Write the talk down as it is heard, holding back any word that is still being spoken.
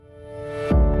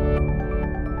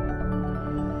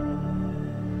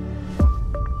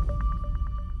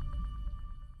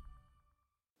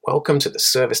Welcome to the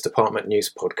Service Department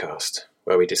News Podcast,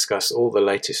 where we discuss all the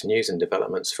latest news and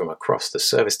developments from across the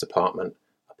service department,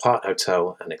 apart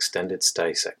hotel and extended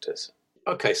stay sectors.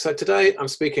 Okay, so today I'm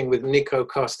speaking with Nico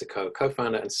Carstico,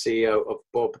 co-founder and CEO of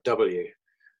Bob W.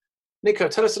 Nico,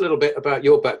 tell us a little bit about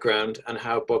your background and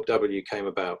how Bob W came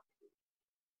about.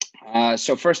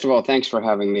 So first of all, thanks for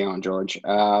having me on, George.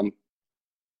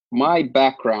 My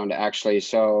background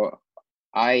so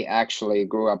I actually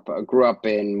grew up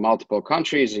in multiple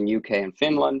countries in UK and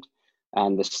Finland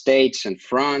and the States and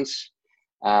France.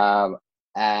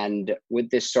 And with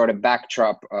this sort of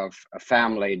backdrop of a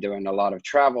family doing a lot of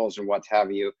travels and what have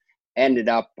you, ended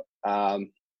up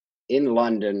in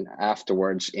London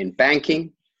afterwards in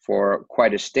banking for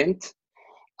quite a stint.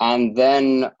 And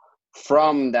then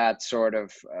from that sort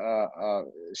of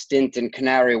stint in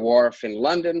Canary Wharf in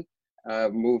London,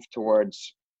 moved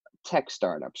towards tech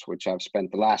startups, which I've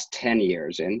spent the last 10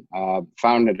 years in.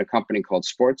 Founded a company called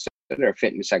SportsCenter, a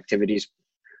fitness activities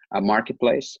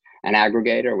marketplace, an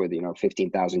aggregator with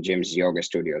 15,000 gyms, yoga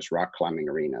studios, rock climbing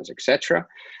arenas, etc.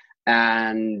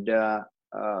 And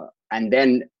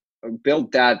then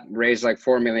built that, raised like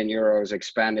 4 million euros,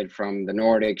 expanded from the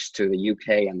Nordics to the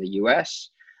UK and the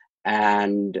US,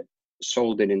 and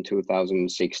sold it in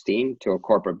 2016 to a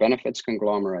corporate benefits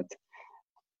conglomerate.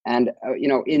 And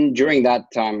during that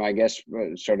time, I guess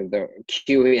sort of the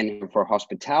cue in for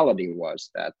hospitality was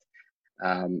that,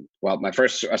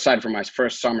 aside from my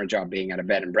first summer job being at a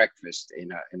bed and breakfast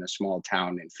in a small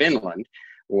town in Finland,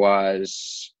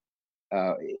 was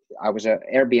I was an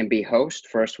Airbnb host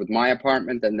first with my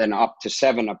apartment, and then up to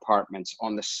 7 apartments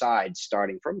on the side,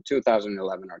 starting from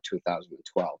 2011 or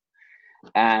 2012,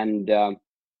 and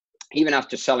even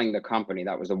after selling the company,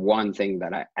 that was the one thing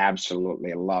that I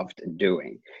absolutely loved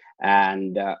doing.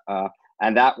 And that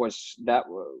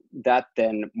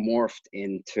then morphed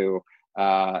into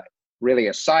really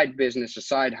a side business, a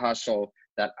side hustle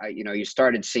that you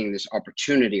started seeing this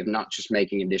opportunity of not just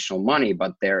making additional money,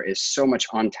 but there is so much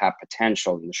untapped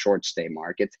potential in the short stay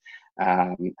market,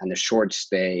 and the short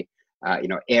stay,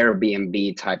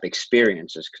 Airbnb type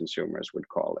experience, as consumers would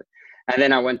call it. And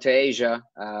then I went to Asia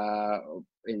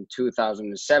in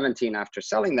 2017 after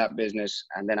selling that business.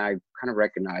 And then I kind of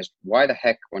recognized, why the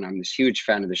heck, when I'm this huge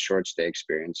fan of the short stay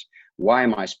experience, why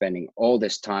am I spending all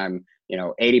this time,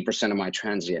 80% of my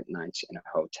transient nights in a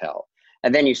hotel?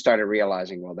 And then you started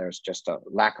realizing, well, there's just a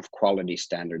lack of quality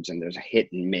standards and there's a hit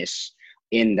and miss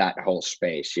in that whole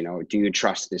space. Do you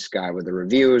trust this guy with the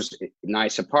reviews?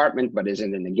 Nice apartment, but is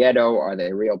it in the ghetto? Are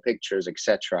they real pictures,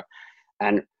 etc.?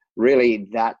 And really,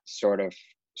 that sort of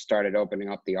started opening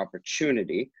up the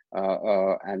opportunity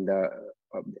and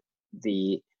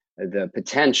the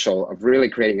potential of really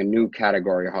creating a new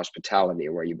category of hospitality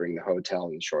where you bring the hotel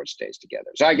and short stays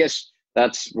together. So I guess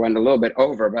that's went a little bit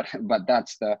over, but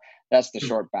that's the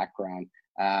short background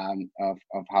of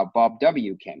how Bob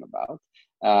W came about.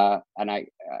 And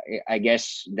I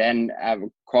guess then I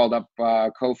called up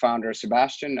co-founder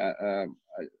Sebastian,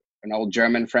 an old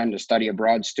German friend, a study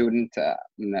abroad student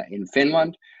in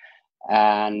Finland.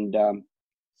 And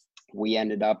we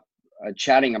ended up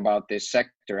chatting about this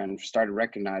sector and started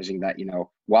recognizing that,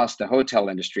 whilst the hotel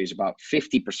industry is about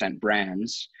 50%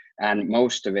 brands and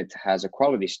most of it has a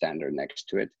quality standard next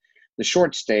to it, the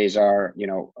short stays are,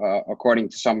 according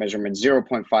to some measurements,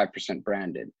 0.5%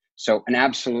 branded. So an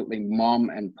absolutely mom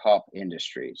and pop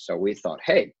industry. So we thought,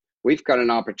 hey, we've got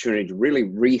an opportunity to really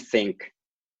rethink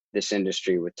this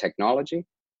industry with technology,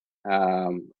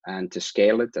 and to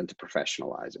scale it and to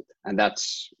professionalize it. And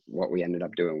that's what we ended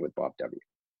up doing with Bob W.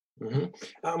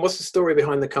 Mm-hmm. What's the story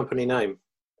behind the company name?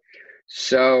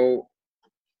 So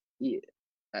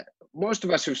most of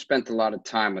us who've spent a lot of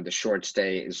time with the short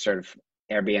stay sort of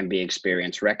Airbnb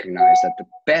experience recognize that the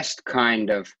best kind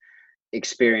of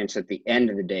experience at the end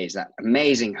of the day is that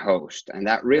amazing host. And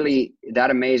that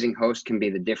amazing host can be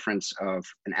the difference of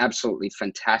an absolutely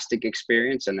fantastic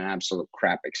experience and an absolute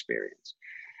crap experience.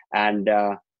 And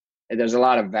there's a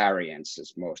lot of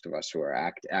variances. Most of us who are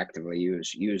actively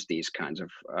use these kinds of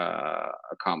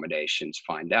accommodations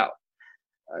find out.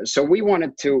 So we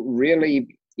wanted to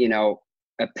really,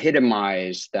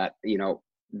 epitomize that,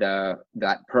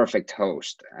 that perfect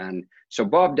host. And so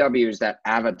Bob W is that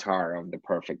avatar of the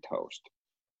perfect host.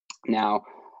 Now,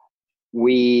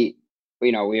 we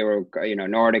were,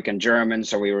 Nordic and German,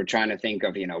 so we were trying to think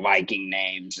of, Viking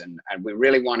names, and we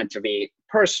really wanted to be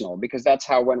personal, because that's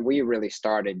how, when we really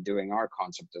started doing our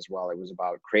concept as well, it was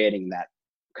about creating that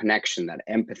connection, that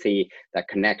empathy, that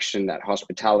connection, that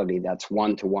hospitality that's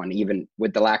one-to-one, even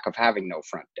with the lack of having no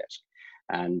front desk.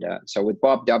 And so with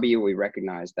Bob W, we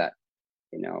recognized that,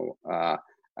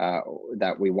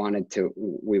 that we wanted to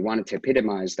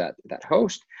epitomize that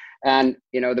host. And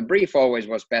the brief always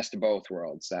was best of both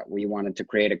worlds, that we wanted to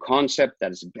create a concept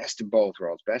that is the best of both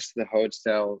worlds, best of the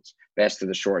hotels, best of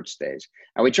the short stays.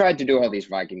 And we tried to do all these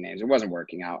Viking names. It wasn't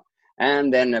working out.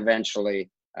 And then eventually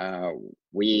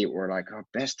we were like, oh,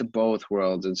 best of both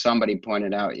worlds. And somebody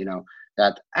pointed out,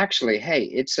 that actually, hey,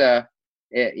 it's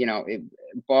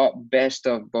best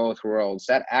of both worlds.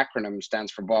 That acronym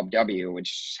stands for Bob W,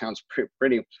 which sounds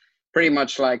pretty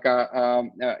much like a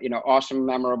awesome,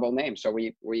 memorable name. So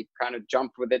we kind of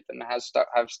jumped with it and have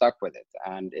stuck with it.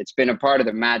 And it's been a part of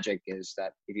the magic is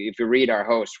that if you read our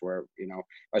hosts,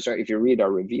 if you read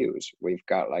our reviews, we've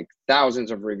got like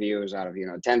thousands of reviews out of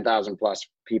 10,000 plus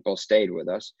people stayed with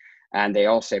us, and they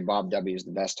all say Bob W is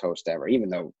the best host ever, even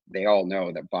though they all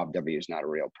know that Bob W is not a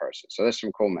real person. So there's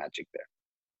some cool magic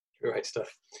there. Great stuff.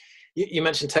 You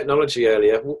mentioned technology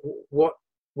earlier.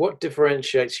 What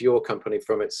differentiates your company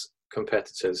from its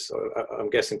competitors? I'm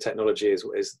guessing technology is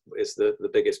the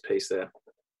biggest piece there.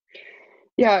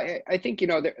 Yeah, I think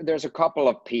there's a couple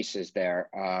of pieces there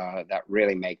that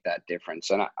really make that difference,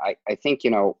 and I think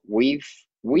our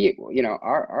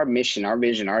mission, our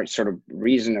vision, our sort of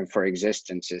reason for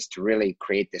existence is to really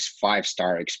create this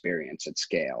 5-star experience at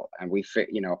scale, and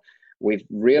we've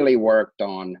really worked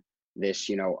on this.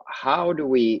 How do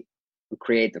we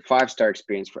create the 5-star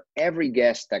experience for every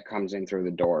guest that comes in through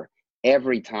the door,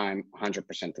 every time,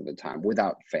 100% of the time,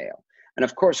 without fail? And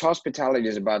of course, hospitality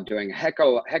is about doing a heck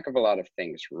of a lot of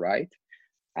things right,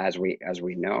 as we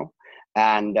know,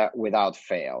 and without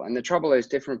fail. And the trouble is,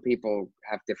 different people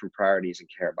have different priorities and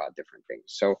care about different things.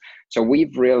 So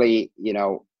we've really,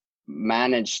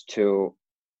 managed to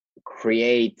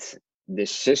create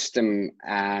this system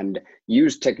and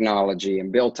use technology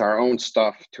and built our own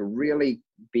stuff to really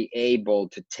be able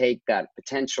to take that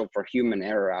potential for human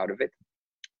error out of it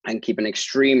and keep an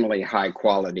extremely high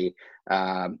quality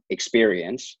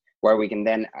experience where we can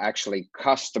then actually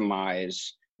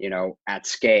customize, at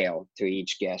scale to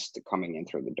each guest coming in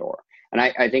through the door. And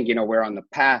I think, we're on the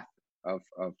path of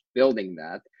building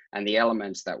that, and the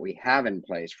elements that we have in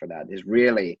place for that is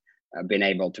really been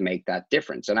able to make that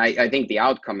difference. And I think the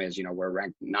outcome is, we're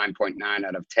ranked 9.9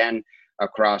 out of 10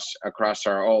 across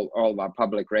our all of our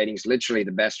public ratings, literally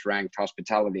the best ranked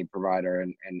hospitality provider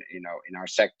in our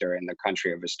sector in the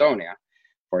country of Estonia,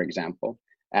 for example.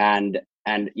 And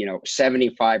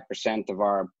 75% of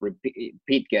our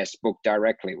repeat guests book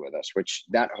directly with us, which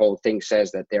that whole thing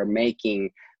says that they're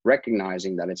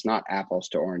recognizing that it's not apples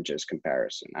to oranges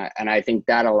comparison. And I think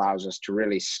that allows us to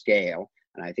really scale.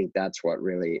 And I think that's what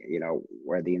really,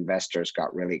 where the investors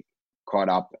got really caught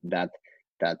up, that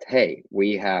hey,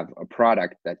 we have a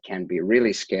product that can be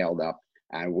really scaled up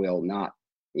and will not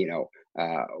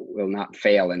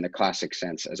fail in the classic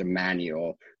sense as a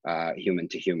manual human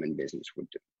to human business would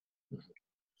do.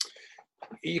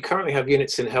 You currently have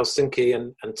units in Helsinki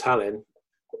and Tallinn.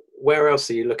 Where else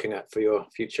are you looking at for your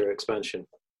future expansion?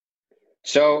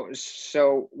 So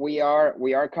we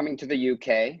are coming to the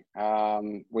UK.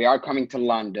 We are coming to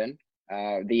London.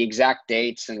 The exact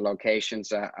dates and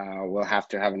locations, we'll have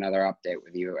to have another update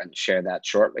with you and share that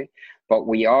shortly. But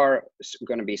we are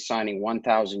going to be signing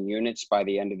 1,000 units by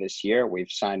the end of this year.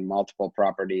 We've signed multiple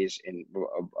properties in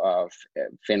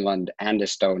Finland and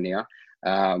Estonia,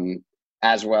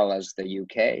 as well as the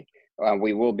UK.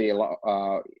 We will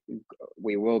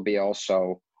be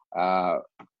also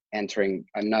entering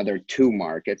another 2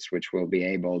 markets, which we'll be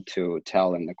able to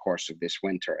tell in the course of this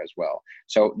winter as well.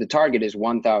 So the target is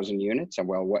 1,000 units, and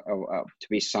to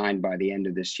be signed by the end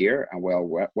of this year, and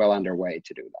well underway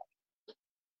to do that.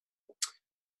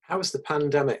 How has the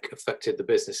pandemic affected the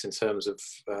business in terms of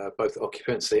both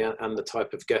occupancy and the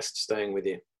type of guests staying with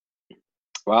you?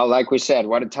 Well, like we said,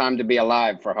 what a time to be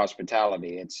alive for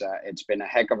hospitality. It's been a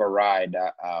heck of a ride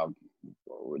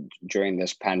during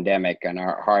this pandemic, and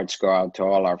our hearts go out to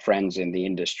all our friends in the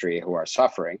industry who are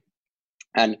suffering.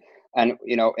 And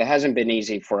it hasn't been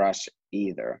easy for us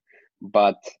either,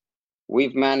 but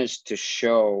we've managed to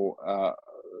show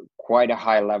quite a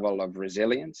high level of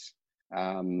resilience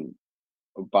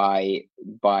by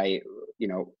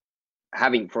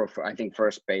having, I think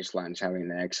first baseline is having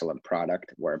an excellent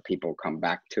product where people come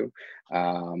back to,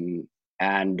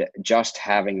 and just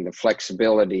having the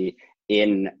flexibility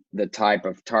in the type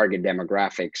of target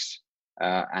demographics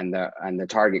and the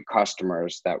target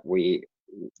customers that we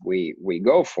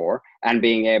go for, and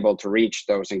being able to reach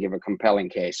those and give a compelling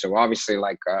case. So obviously,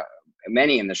 like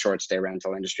many in the short stay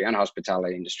rental industry and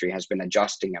hospitality industry, has been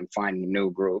adjusting and finding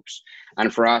new groups.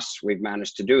 And for us, we've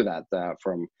managed to do that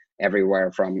from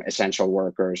everywhere from essential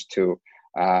workers to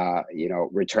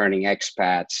returning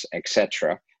expats,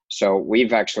 etc. So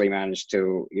we've actually managed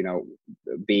to,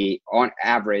 be on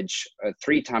average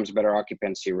 3 times better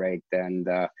occupancy rate than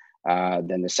the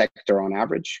sector on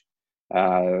average.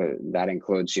 That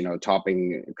includes,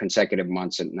 topping consecutive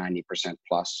months at 90%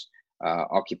 plus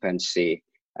occupancy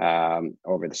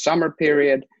over the summer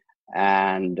period,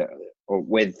 and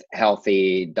with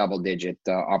healthy double-digit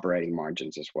operating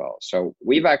margins as well. So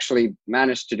we've actually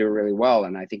managed to do really well,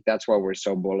 and I think that's why we're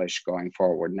so bullish going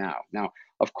forward now. Now,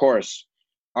 of course,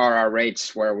 are our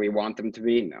rates where we want them to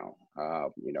be? No.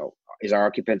 Is our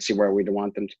occupancy where we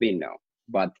want them to be? No.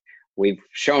 But we've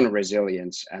shown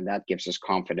resilience, and that gives us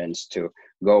confidence to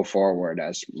go forward,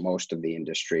 as most of the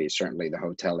industry, certainly the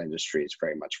hotel industry, is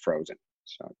very much frozen.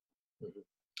 So.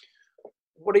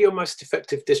 What are your most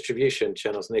effective distribution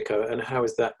channels, Nico, and how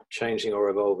is that changing or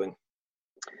evolving?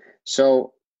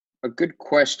 So, a good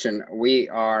question. We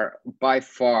are, by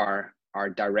far, our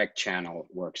direct channel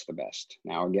works the best.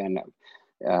 Now, again,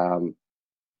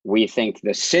 we think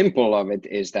the simple of it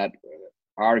is that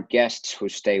our guests who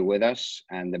stay with us,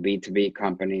 and the B2B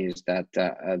companies that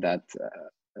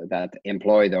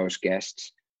employ those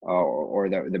guests, or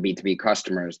the B2B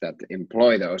customers that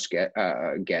employ those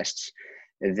guests,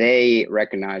 they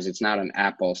recognize it's not an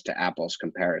apples to apples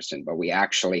comparison, but we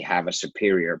actually have a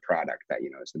superior product that,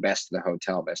 is the best of the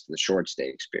hotel, best of the short stay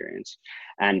experience.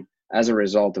 And as a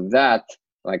result of that,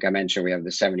 like I mentioned, we have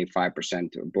the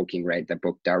 75% booking rate that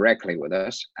book directly with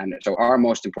us. And so our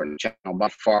most important channel by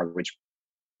far, which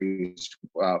is,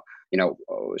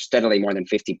 steadily more than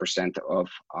 50% of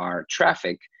our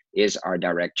traffic, is our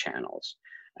direct channels.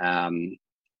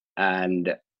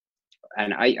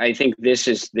 And I think this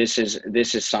is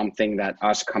something that,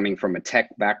 us coming from a tech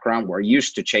background, we're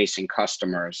used to chasing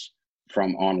customers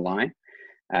from online,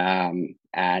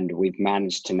 and we've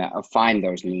managed to find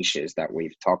those niches that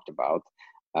we've talked about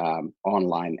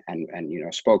online, and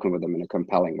spoken with them in a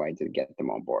compelling way to get them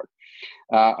on board.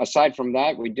 Aside from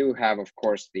that, we do have, of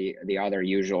course, the other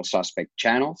usual suspect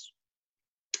channels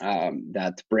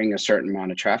that bring a certain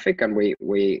amount of traffic, and we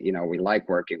like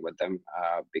working with them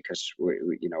because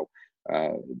we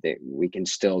can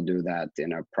still do that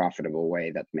in a profitable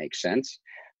way that makes sense.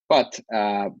 But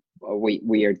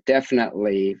we are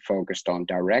definitely focused on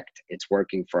direct. It's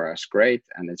working for us great,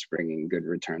 and it's bringing good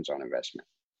returns on investment.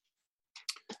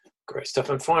 Great stuff.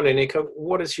 And finally, Nico,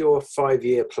 what is your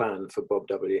 5-year plan for Bob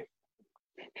W?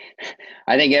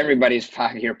 I think everybody's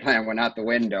 5-year plan went out the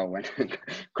window when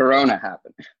Corona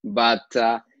happened. But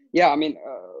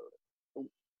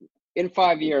in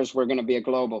 5 years, we're going to be a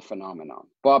global phenomenon.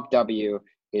 Bob W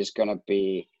is going to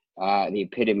be the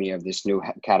epitome of this new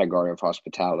category of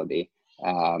hospitality.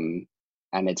 And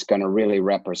it's going to really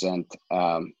represent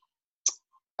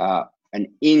an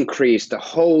increased, a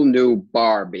whole new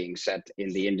bar being set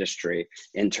in the industry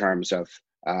in terms of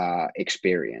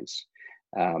experience.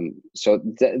 So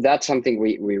that's something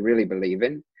we really believe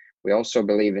in. We also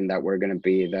believe in that we're going to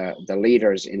be the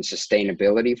leaders in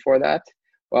sustainability for that.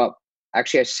 Well,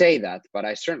 actually, I say that, but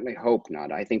I certainly hope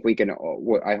not. I think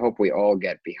I hope we all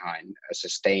get behind a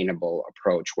sustainable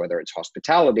approach, whether it's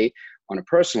hospitality on a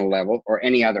personal level or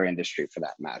any other industry for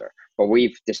that matter. But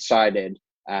we've decided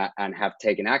and have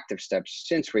taken active steps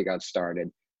since we got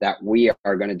started that we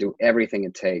are going to do everything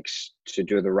it takes to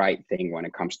do the right thing when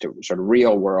it comes to sort of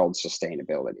real world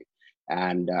sustainability.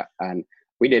 And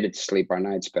we did it to sleep our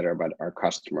nights better, but our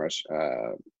customers,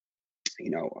 are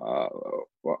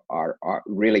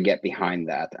really get behind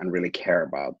that and really care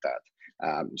about that.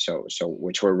 So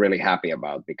which we're really happy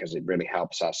about, because it really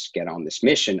helps us get on this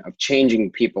mission of changing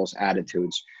people's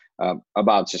attitudes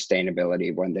about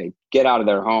sustainability. When they get out of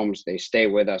their homes, they stay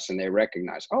with us and they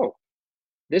recognize, oh,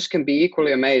 this can be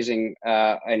equally amazing.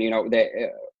 And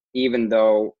even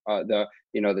though the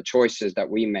choices that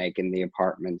we make in the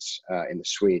apartments, in the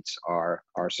suites are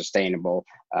sustainable,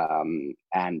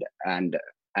 and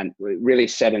really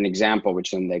set an example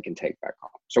which then they can take back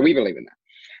home. So we believe in that.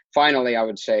 Finally, I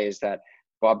would say is that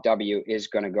Bob W is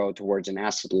going to go towards an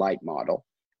asset light model,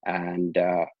 and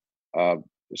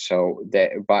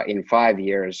but in 5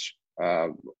 years,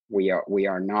 we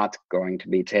are not going to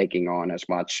be taking on as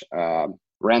much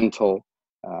rental,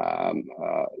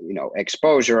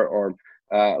 exposure or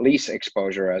lease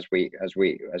exposure as we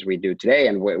do today,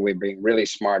 and we're being really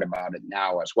smart about it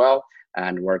now as well,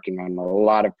 and working on a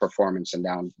lot of performance and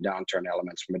downturn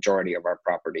elements. Majority of our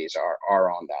properties are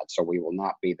on that, so we will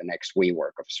not be the next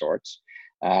WeWork of sorts.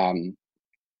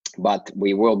 But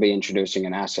we will be introducing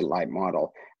an asset light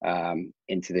model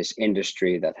into this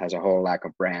industry that has a whole lack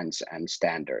of brands and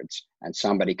standards, and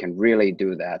somebody can really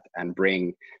do that and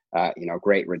bring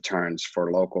great returns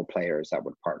for local players that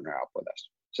would partner up with us.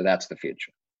 So that's the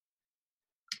future.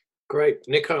 Great.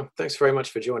 Nico, thanks very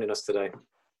much for joining us today.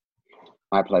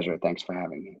 My pleasure. Thanks for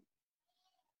having me.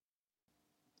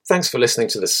 Thanks for listening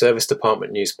to the Service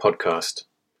Department News podcast.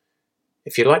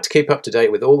 If you'd like to keep up to date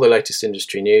with all the latest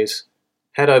industry news,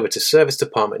 head over to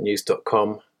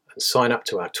servicedepartmentnews.com and sign up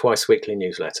to our twice-weekly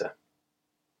newsletter.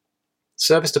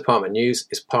 Service Department News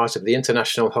is part of the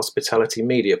International Hospitality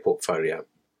Media portfolio,